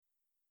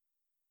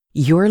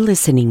You're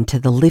listening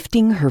to the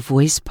Lifting Her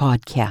Voice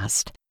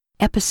podcast,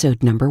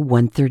 episode number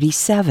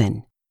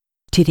 137.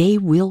 Today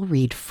we'll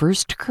read 1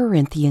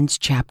 Corinthians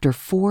chapter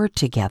 4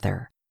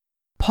 together.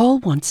 Paul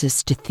wants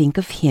us to think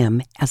of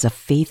him as a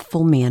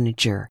faithful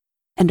manager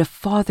and a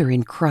father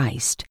in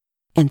Christ,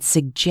 and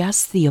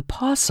suggests the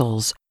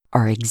apostles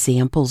are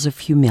examples of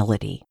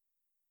humility.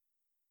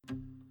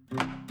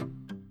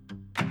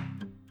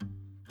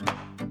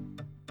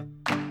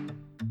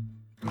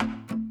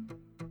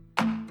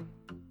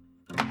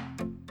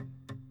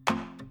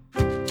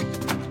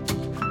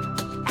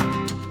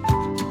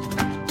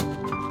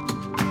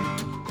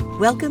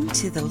 Welcome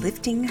to the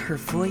Lifting Her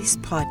Voice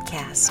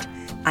podcast.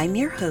 I'm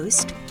your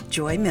host,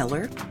 Joy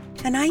Miller,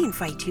 and I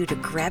invite you to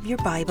grab your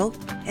Bible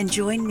and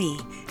join me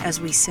as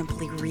we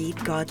simply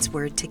read God's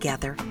Word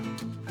together.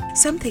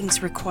 Some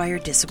things require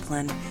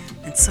discipline,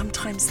 and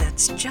sometimes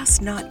that's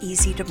just not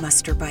easy to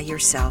muster by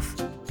yourself,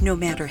 no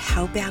matter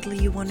how badly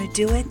you want to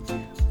do it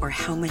or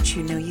how much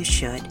you know you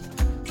should.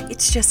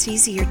 It's just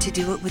easier to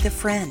do it with a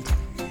friend.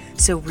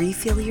 So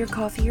refill your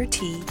coffee or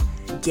tea,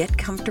 get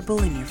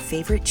comfortable in your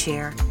favorite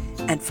chair,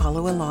 and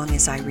follow along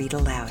as I read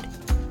aloud.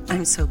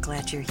 I'm so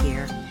glad you're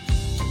here.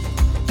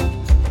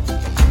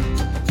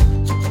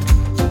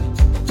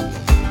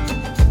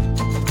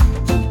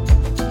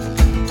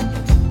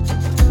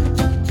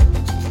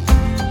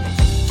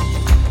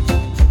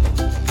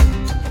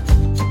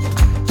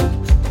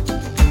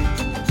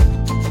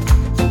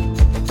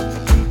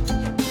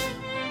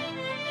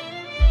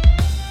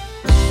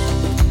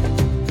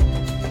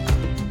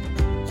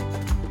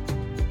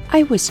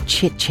 I was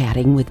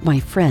chit-chatting with my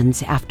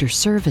friends after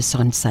service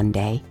on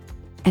Sunday,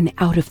 and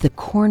out of the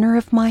corner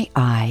of my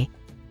eye,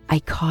 I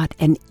caught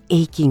an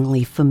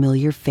achingly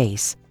familiar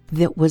face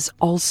that was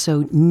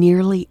also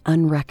nearly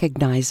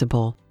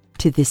unrecognizable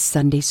to this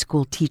Sunday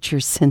school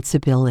teacher's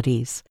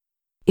sensibilities.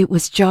 It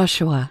was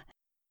Joshua.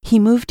 He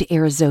moved to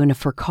Arizona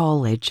for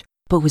college,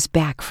 but was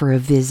back for a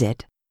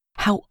visit.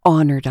 How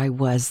honored I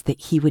was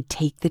that he would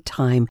take the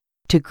time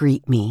to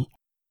greet me.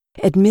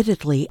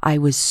 Admittedly, I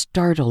was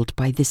startled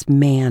by this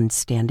man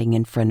standing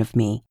in front of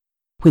me,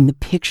 when the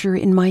picture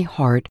in my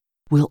heart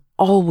will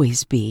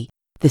always be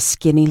the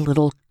skinny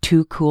little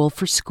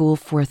too-cool-for-school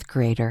fourth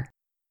grader.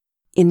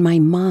 In my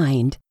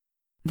mind,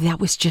 that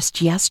was just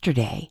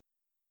yesterday,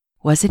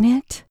 wasn't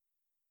it?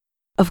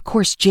 Of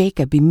course,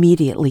 Jacob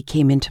immediately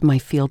came into my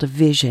field of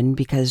vision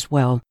because,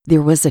 well,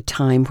 there was a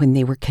time when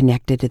they were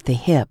connected at the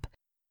hip.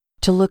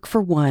 To look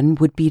for one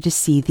would be to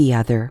see the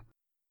other.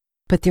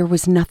 But there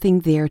was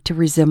nothing there to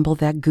resemble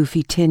that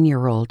goofy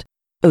 10-year-old.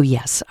 Oh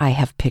yes, I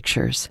have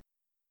pictures.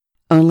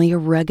 Only a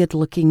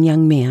rugged-looking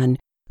young man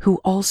who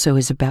also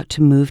is about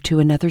to move to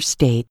another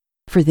state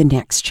for the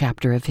next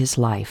chapter of his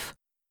life.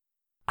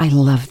 I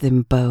love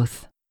them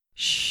both.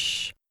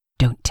 Shh,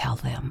 don't tell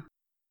them.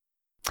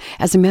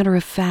 As a matter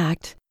of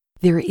fact,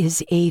 there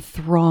is a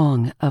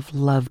throng of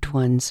loved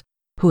ones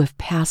who have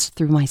passed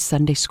through my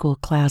Sunday school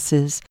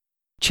classes,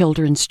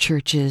 children's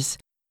churches,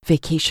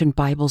 vacation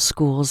Bible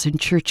schools, and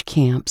church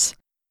camps.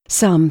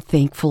 Some,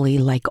 thankfully,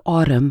 like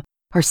Autumn,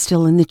 are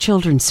still in the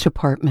children's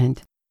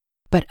department,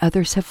 but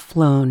others have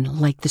flown,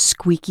 like the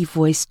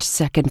squeaky-voiced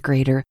second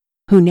grader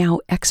who now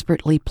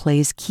expertly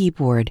plays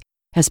keyboard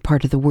as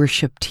part of the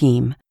worship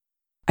team.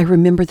 I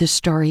remember the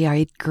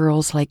starry-eyed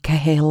girls like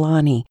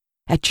Kaheilani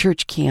at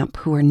church camp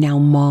who are now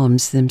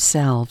moms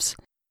themselves.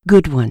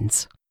 Good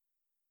ones.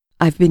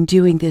 I've been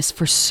doing this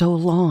for so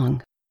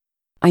long.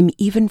 I'm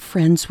even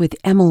friends with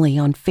Emily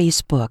on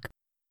Facebook,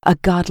 a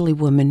godly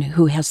woman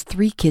who has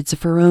 3 kids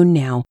of her own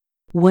now,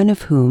 one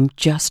of whom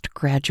just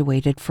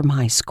graduated from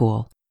high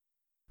school.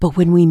 But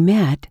when we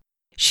met,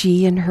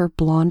 she and her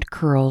blonde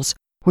curls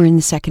were in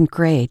the 2nd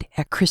grade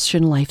at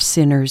Christian Life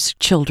Center's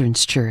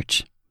children's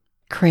church.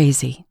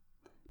 Crazy,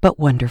 but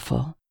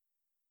wonderful.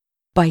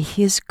 By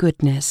His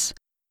goodness,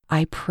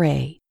 I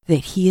pray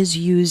that He has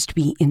used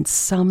me in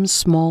some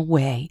small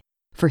way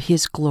for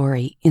His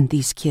glory in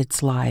these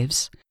kids'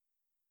 lives.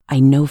 I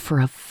know for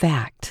a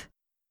fact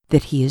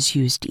that He has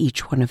used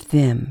each one of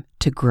them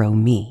to grow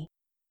me.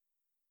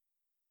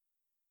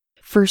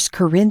 1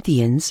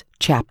 Corinthians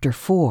chapter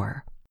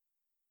 4.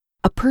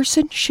 A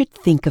person should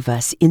think of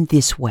us in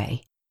this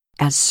way,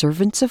 as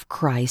servants of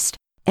Christ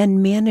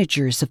and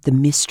managers of the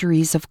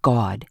mysteries of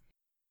God.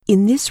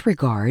 In this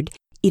regard,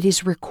 it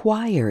is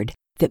required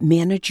that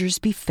managers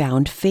be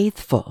found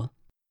faithful.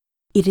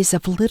 It is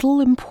of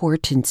little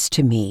importance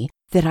to me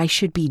that I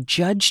should be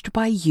judged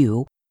by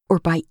you or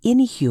by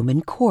any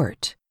human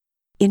court.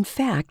 In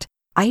fact,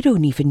 I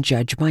don't even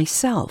judge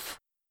myself,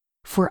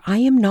 for I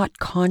am not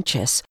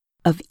conscious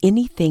of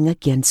anything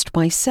against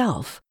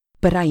myself,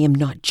 but I am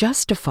not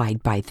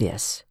justified by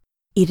this.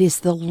 It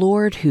is the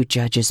Lord who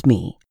judges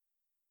me.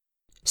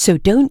 So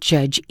don't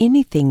judge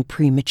anything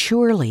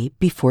prematurely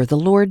before the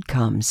Lord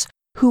comes,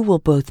 who will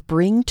both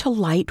bring to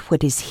light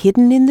what is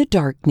hidden in the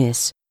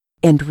darkness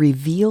and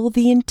reveal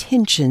the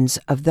intentions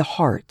of the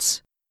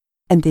hearts.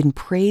 And then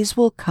praise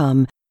will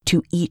come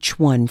to each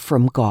one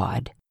from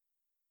God.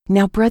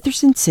 Now,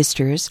 brothers and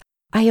sisters,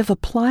 I have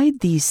applied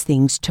these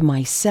things to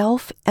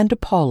myself and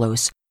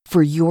Apollos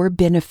for your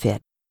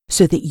benefit,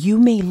 so that you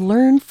may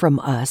learn from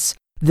us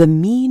the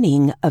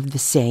meaning of the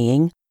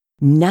saying,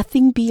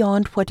 nothing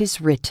beyond what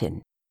is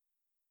written.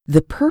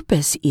 The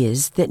purpose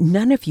is that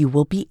none of you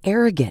will be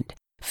arrogant,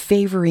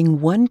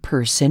 favoring one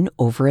person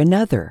over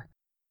another.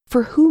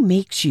 For who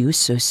makes you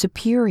so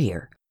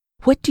superior?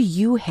 What do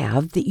you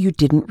have that you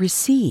didn't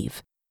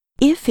receive?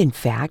 If, in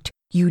fact,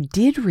 you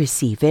did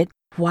receive it,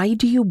 why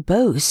do you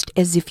boast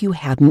as if you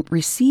hadn't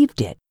received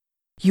it?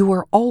 You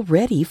are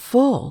already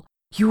full.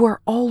 You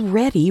are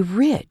already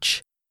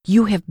rich.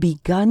 You have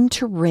begun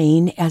to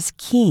reign as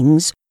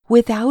kings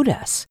without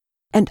us,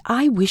 and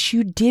I wish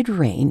you did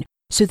reign,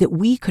 so that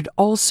we could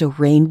also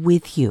reign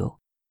with you.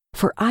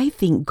 For I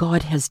think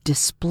God has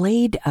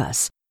displayed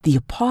us, the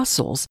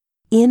apostles,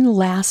 in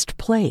last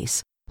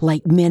place,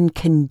 like men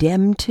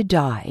condemned to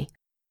die.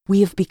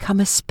 We have become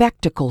a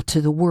spectacle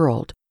to the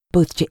world,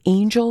 both to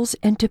angels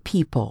and to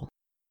people.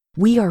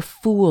 We are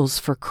fools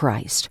for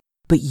Christ,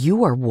 but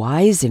you are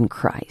wise in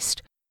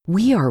Christ.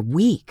 We are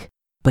weak,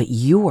 but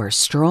you are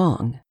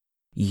strong.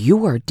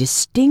 You are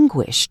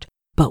distinguished,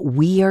 but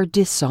we are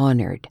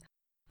dishonored.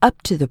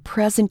 Up to the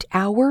present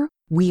hour,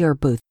 we are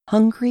both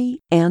hungry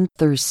and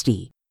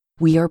thirsty.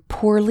 We are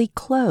poorly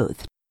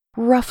clothed,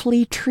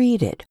 roughly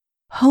treated,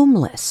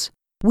 homeless.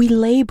 We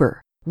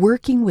labor,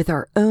 working with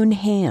our own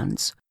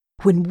hands.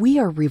 When we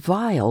are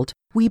reviled,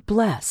 we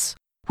bless.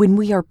 When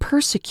we are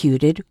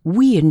persecuted,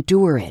 we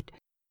endure it.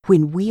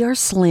 When we are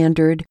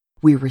slandered,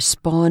 we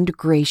respond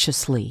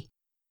graciously.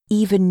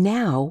 Even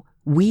now,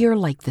 we are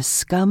like the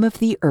scum of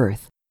the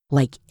earth,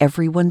 like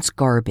everyone's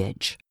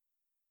garbage.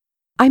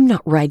 I'm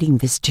not writing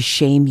this to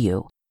shame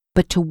you,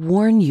 but to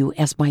warn you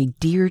as my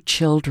dear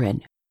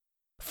children.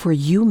 For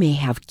you may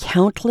have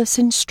countless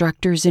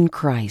instructors in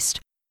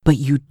Christ, but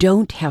you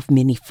don't have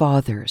many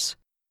fathers.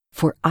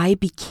 For I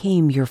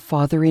became your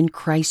father in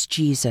Christ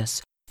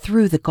Jesus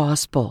through the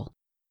gospel.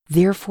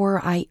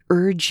 Therefore I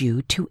urge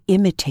you to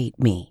imitate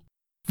me.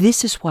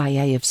 This is why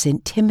I have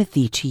sent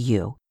Timothy to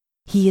you.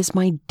 He is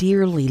my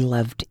dearly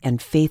loved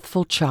and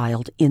faithful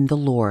child in the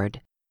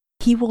Lord.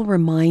 He will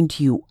remind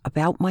you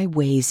about my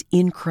ways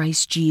in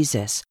Christ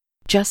Jesus,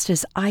 just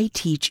as I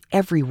teach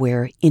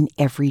everywhere in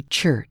every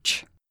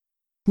church.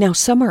 Now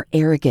some are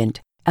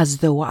arrogant, as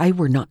though I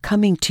were not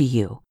coming to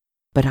you,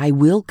 but I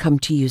will come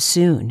to you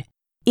soon,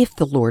 if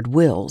the Lord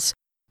wills,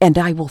 and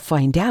I will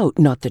find out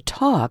not the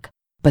talk,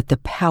 but the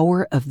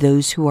power of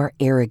those who are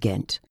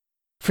arrogant.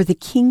 For the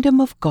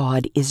kingdom of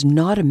God is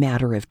not a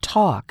matter of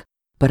talk,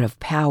 but of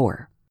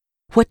power.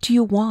 What do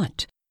you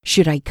want?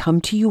 Should I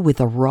come to you with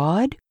a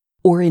rod,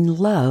 or in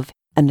love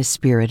and a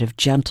spirit of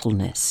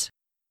gentleness?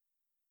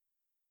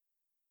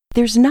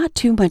 There's not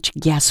too much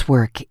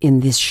guesswork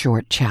in this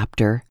short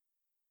chapter.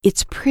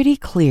 It's pretty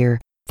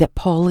clear that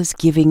Paul is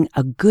giving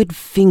a good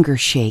finger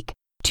shake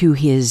to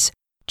his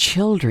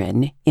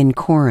children in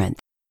Corinth.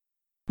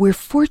 We're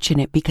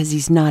fortunate because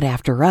he's not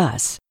after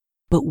us,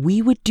 but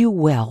we would do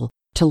well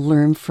to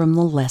learn from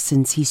the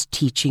lessons he's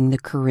teaching the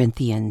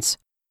Corinthians.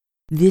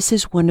 This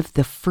is one of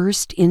the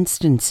first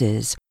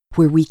instances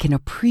where we can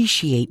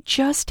appreciate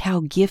just how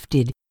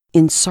gifted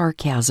in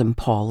sarcasm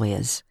Paul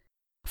is.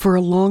 For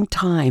a long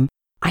time,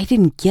 I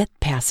didn't get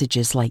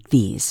passages like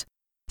these,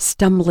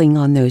 stumbling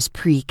on those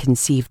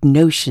preconceived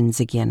notions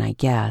again, I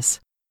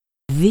guess.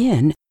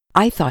 Then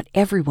I thought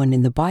everyone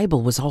in the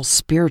Bible was all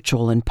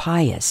spiritual and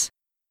pious.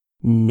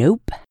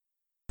 Nope.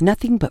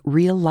 Nothing but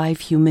real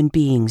live human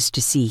beings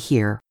to see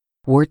here,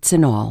 warts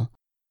and all.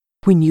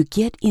 When you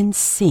get in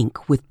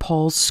sync with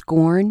Paul's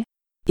scorn,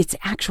 it's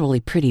actually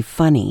pretty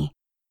funny.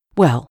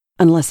 Well,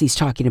 unless he's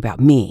talking about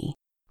me.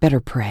 Better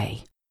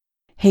pray.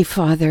 Hey,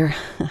 Father,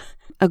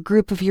 a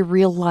group of your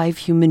real live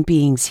human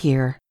beings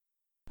here.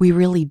 We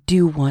really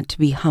do want to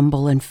be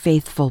humble and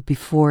faithful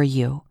before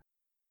you.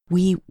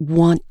 We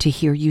want to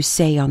hear you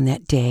say on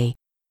that day,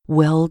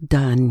 "Well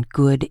done,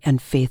 good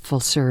and faithful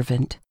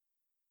servant."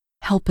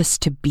 Help us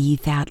to be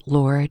that,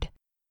 Lord.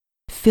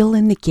 Fill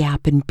in the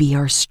gap and be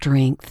our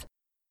strength.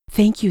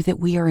 Thank you that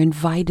we are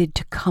invited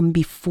to come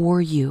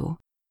before you.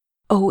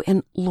 Oh,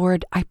 and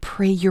Lord, I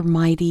pray your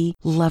mighty,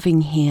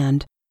 loving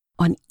hand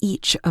on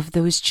each of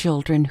those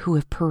children who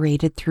have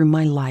paraded through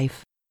my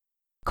life.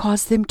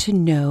 Cause them to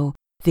know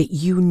that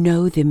you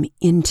know them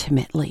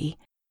intimately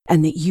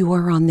and that you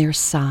are on their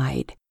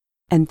side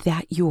and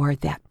that you are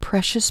that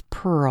precious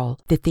pearl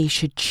that they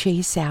should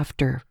chase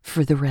after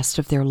for the rest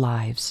of their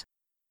lives.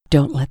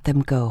 Don't let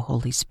them go,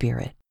 Holy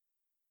Spirit.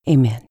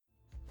 Amen.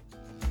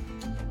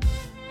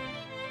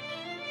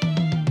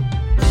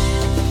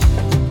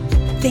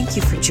 Thank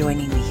you for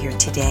joining me here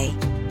today.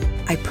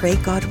 I pray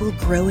God will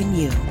grow in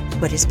you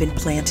what has been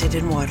planted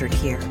and watered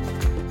here.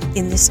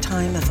 In this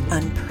time of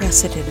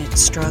unprecedented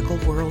struggle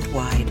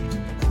worldwide,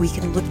 we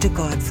can look to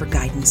God for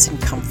guidance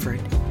and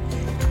comfort.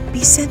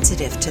 Be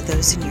sensitive to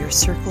those in your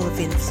circle of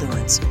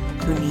influence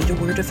who need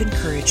a word of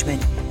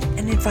encouragement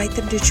and invite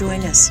them to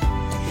join us.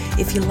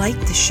 If you like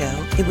the show,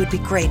 it would be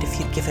great if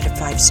you'd give it a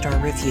 5-star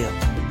review.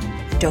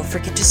 Don't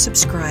forget to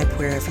subscribe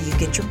wherever you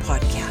get your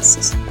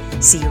podcasts.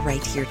 See you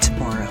right here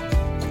tomorrow.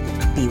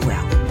 Be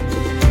well.